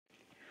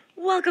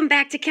Welcome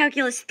back to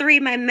Calculus 3,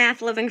 my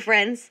math-loving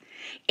friends.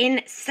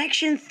 In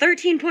section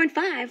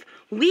 13.5,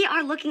 we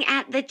are looking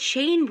at the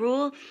chain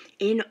rule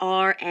in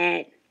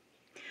Rn.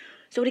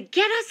 So to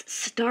get us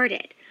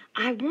started,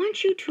 I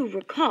want you to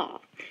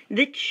recall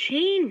the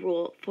chain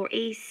rule for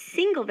a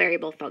single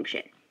variable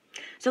function.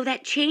 So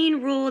that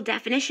chain rule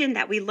definition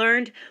that we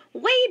learned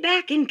way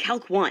back in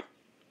Calc 1.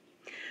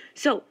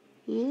 So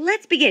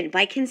let's begin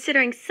by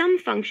considering some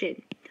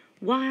function,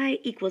 y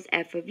equals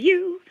f of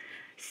u,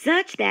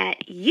 such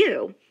that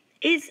u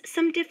is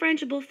some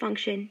differentiable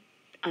function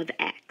of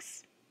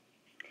x.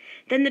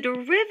 Then the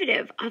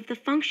derivative of the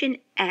function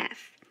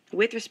f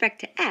with respect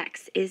to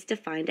x is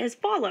defined as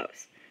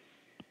follows.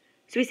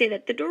 So we say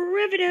that the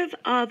derivative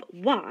of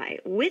y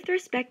with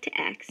respect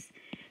to x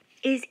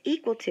is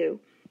equal to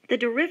the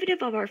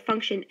derivative of our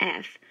function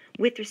f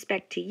with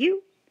respect to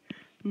u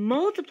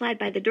multiplied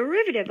by the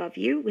derivative of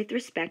u with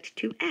respect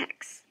to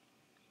x.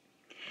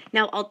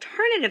 Now,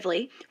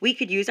 alternatively, we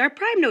could use our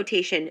prime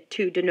notation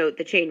to denote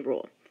the chain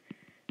rule.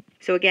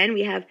 So again,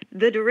 we have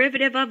the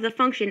derivative of the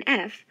function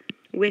f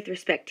with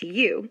respect to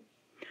u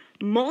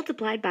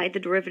multiplied by the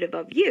derivative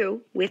of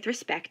u with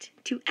respect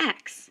to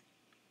x.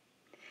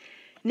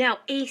 Now,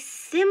 a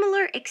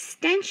similar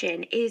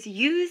extension is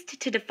used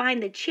to define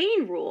the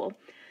chain rule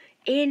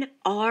in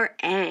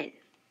Rn.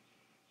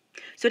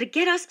 So to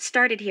get us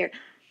started here,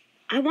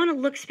 I want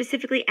to look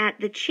specifically at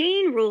the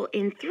chain rule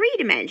in 3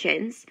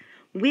 dimensions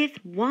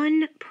with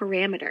one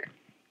parameter.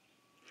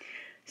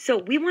 So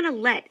we want to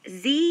let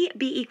z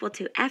be equal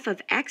to f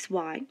of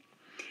xy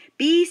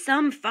be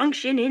some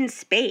function in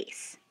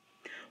space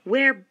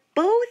where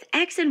both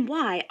x and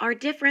y are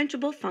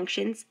differentiable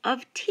functions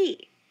of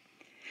t.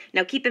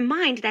 Now keep in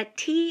mind that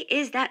t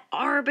is that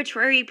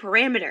arbitrary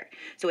parameter,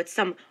 so it's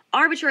some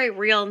arbitrary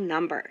real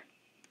number.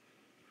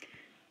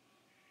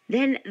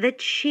 Then the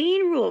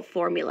chain rule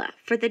formula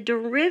for the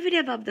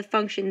derivative of the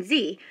function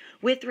z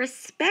with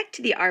respect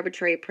to the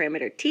arbitrary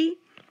parameter t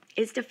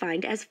is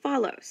defined as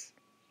follows.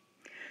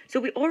 So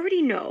we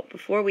already know,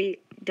 before we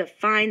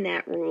define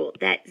that rule,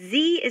 that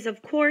z is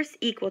of course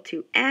equal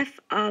to f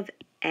of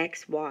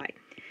xy.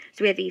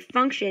 So we have a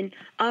function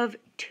of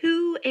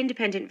 2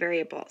 independent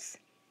variables.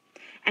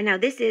 And now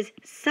this is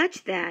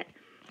such that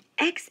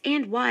x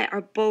and y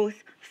are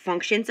both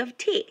functions of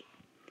t.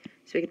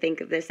 So we can think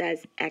of this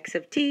as x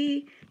of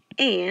t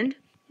and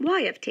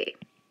y of t.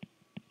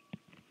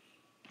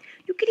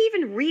 You could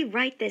even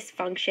rewrite this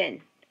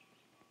function,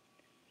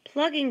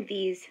 plugging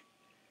these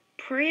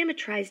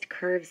parametrized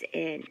curves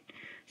in.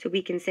 So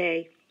we can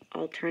say,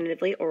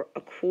 alternatively or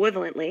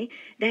equivalently,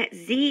 that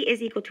z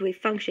is equal to a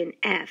function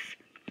f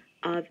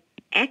of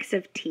x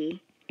of t,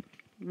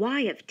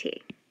 y of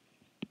t.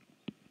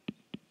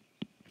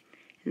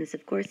 And this,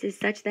 of course, is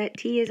such that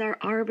t is our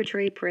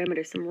arbitrary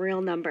parameter, some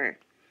real number.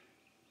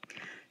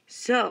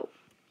 So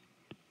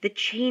the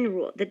chain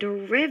rule, the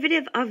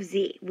derivative of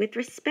z with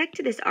respect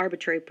to this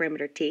arbitrary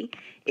parameter t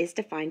is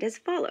defined as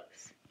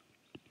follows.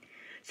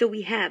 So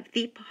we have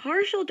the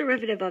partial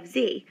derivative of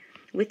z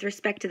with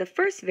respect to the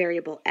first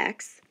variable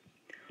x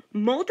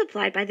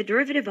multiplied by the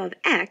derivative of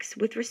x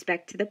with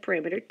respect to the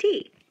parameter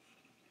t.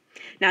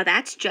 Now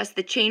that's just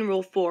the chain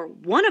rule for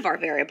one of our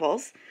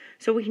variables,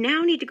 so we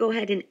now need to go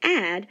ahead and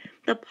add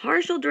the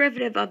partial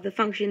derivative of the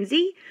function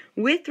z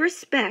with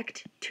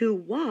respect to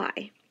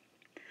y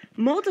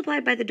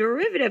multiplied by the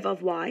derivative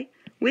of y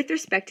with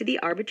respect to the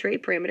arbitrary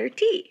parameter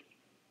t.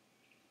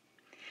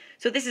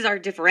 So this is our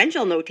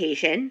differential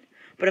notation,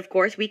 but of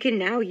course we can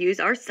now use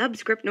our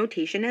subscript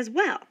notation as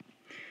well.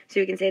 So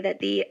we can say that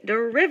the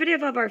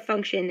derivative of our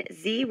function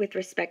z with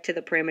respect to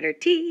the parameter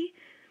t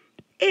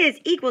is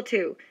equal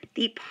to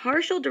the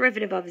partial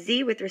derivative of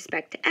z with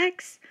respect to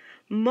x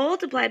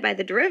multiplied by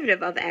the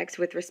derivative of x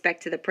with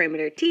respect to the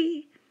parameter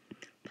t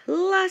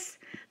plus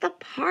the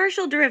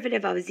partial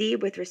derivative of z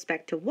with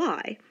respect to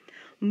y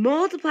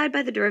multiplied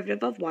by the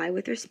derivative of y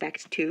with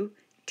respect to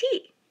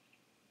t.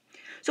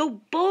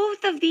 So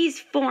both of these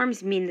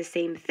forms mean the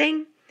same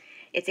thing.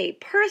 It's a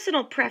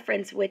personal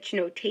preference which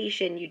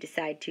notation you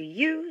decide to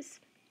use.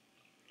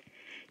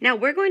 Now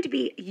we're going to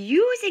be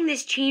using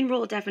this chain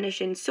rule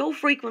definition so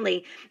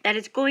frequently that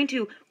it's going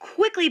to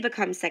quickly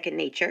become second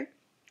nature.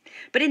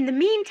 But in the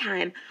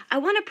meantime, I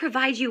want to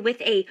provide you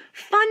with a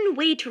fun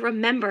way to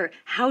remember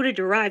how to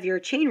derive your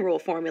chain rule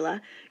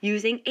formula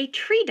using a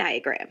tree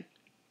diagram.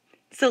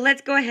 So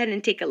let's go ahead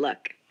and take a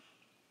look.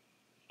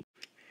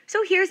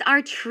 So here's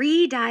our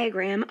tree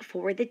diagram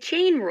for the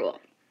chain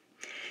rule.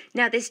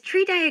 Now this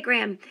tree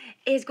diagram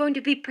is going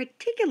to be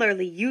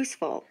particularly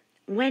useful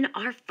when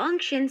our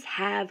functions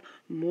have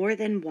more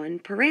than one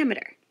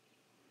parameter.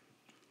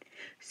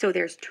 So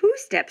there's 2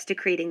 steps to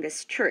creating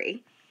this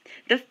tree.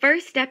 The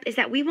first step is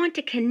that we want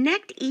to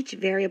connect each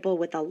variable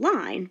with a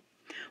line,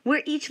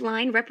 where each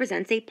line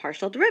represents a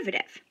partial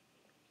derivative.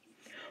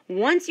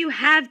 Once you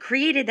have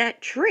created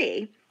that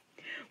tree,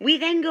 we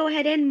then go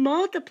ahead and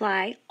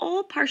multiply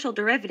all partial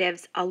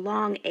derivatives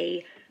along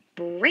a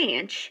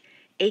branch,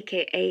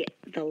 aka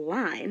the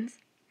lines,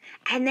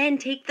 and then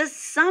take the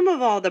sum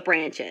of all the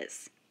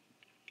branches.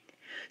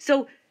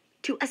 So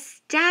To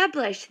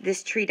establish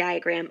this tree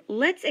diagram,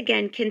 let's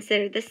again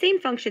consider the same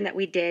function that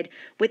we did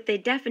with the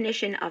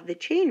definition of the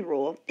chain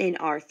rule in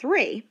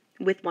R3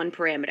 with one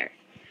parameter.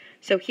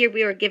 So here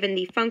we are given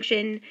the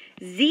function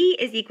z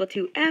is equal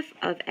to f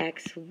of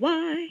x,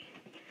 y,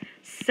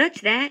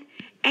 such that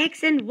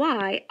x and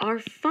y are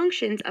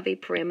functions of a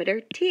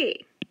parameter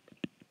t.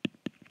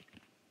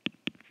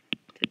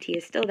 So t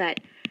is still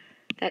that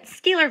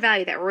scalar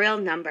value, that real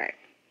number.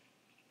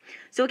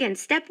 So again,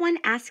 step 1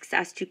 asks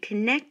us to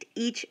connect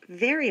each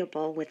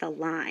variable with a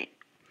line.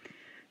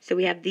 So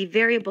we have the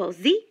variable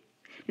z.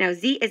 Now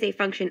z is a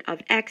function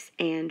of x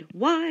and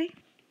y,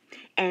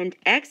 and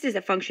x is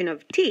a function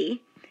of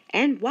t,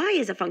 and y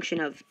is a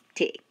function of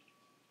t.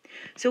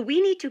 So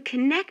we need to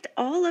connect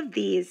all of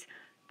these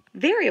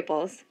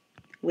variables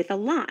with a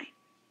line.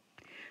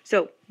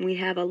 So we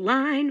have a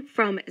line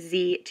from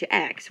z to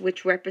x,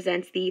 which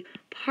represents the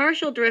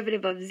partial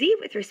derivative of z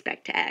with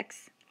respect to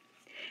x.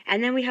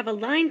 And then we have a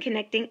line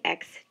connecting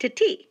x to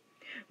t,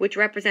 which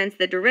represents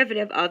the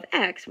derivative of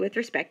x with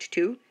respect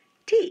to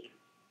t.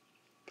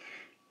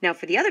 Now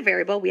for the other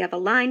variable, we have a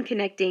line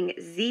connecting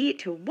z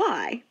to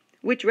y,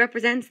 which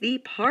represents the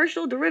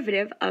partial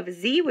derivative of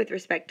z with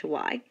respect to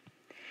y.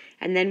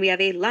 And then we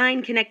have a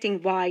line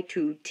connecting y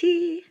to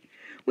t,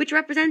 which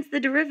represents the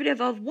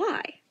derivative of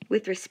y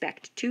with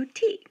respect to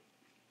t.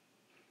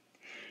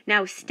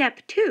 Now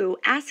step 2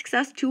 asks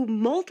us to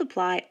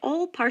multiply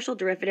all partial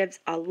derivatives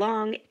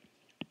along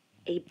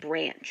a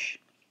branch.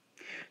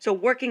 So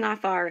working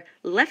off our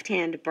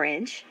left-hand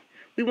branch,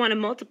 we want to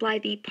multiply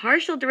the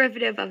partial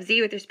derivative of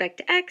z with respect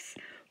to x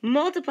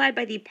multiplied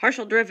by the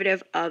partial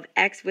derivative of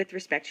x with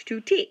respect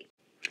to t.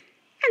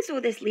 And so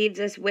this leaves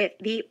us with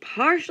the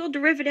partial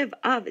derivative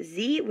of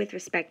z with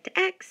respect to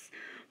x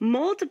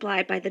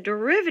multiplied by the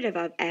derivative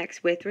of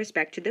x with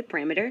respect to the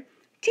parameter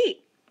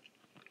t.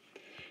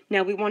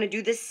 Now we want to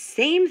do the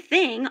same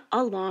thing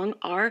along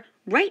our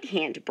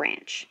right-hand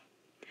branch.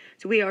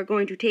 So we are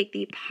going to take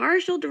the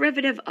partial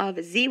derivative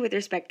of z with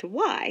respect to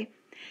y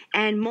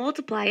and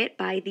multiply it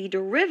by the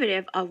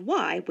derivative of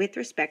y with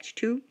respect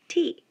to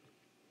t.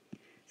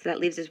 So that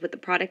leaves us with the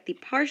product, the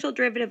partial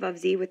derivative of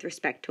z with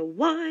respect to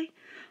y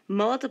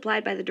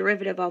multiplied by the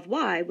derivative of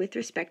y with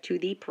respect to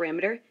the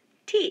parameter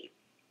t.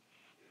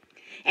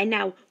 And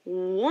now,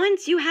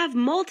 once you have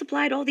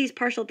multiplied all these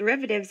partial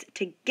derivatives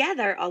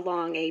together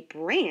along a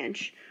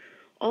branch,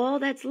 all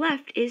that's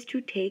left is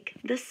to take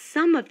the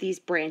sum of these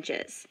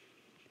branches.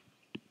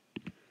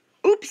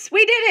 Oops,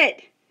 we did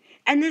it!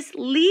 And this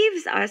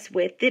leaves us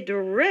with the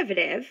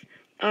derivative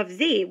of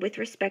z with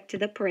respect to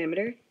the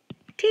parameter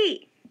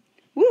t.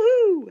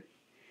 Woohoo!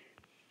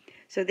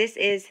 So this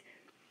is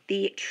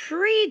the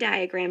tree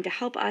diagram to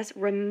help us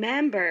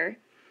remember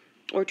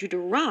or to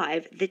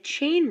derive the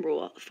chain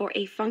rule for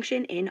a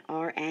function in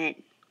Rn.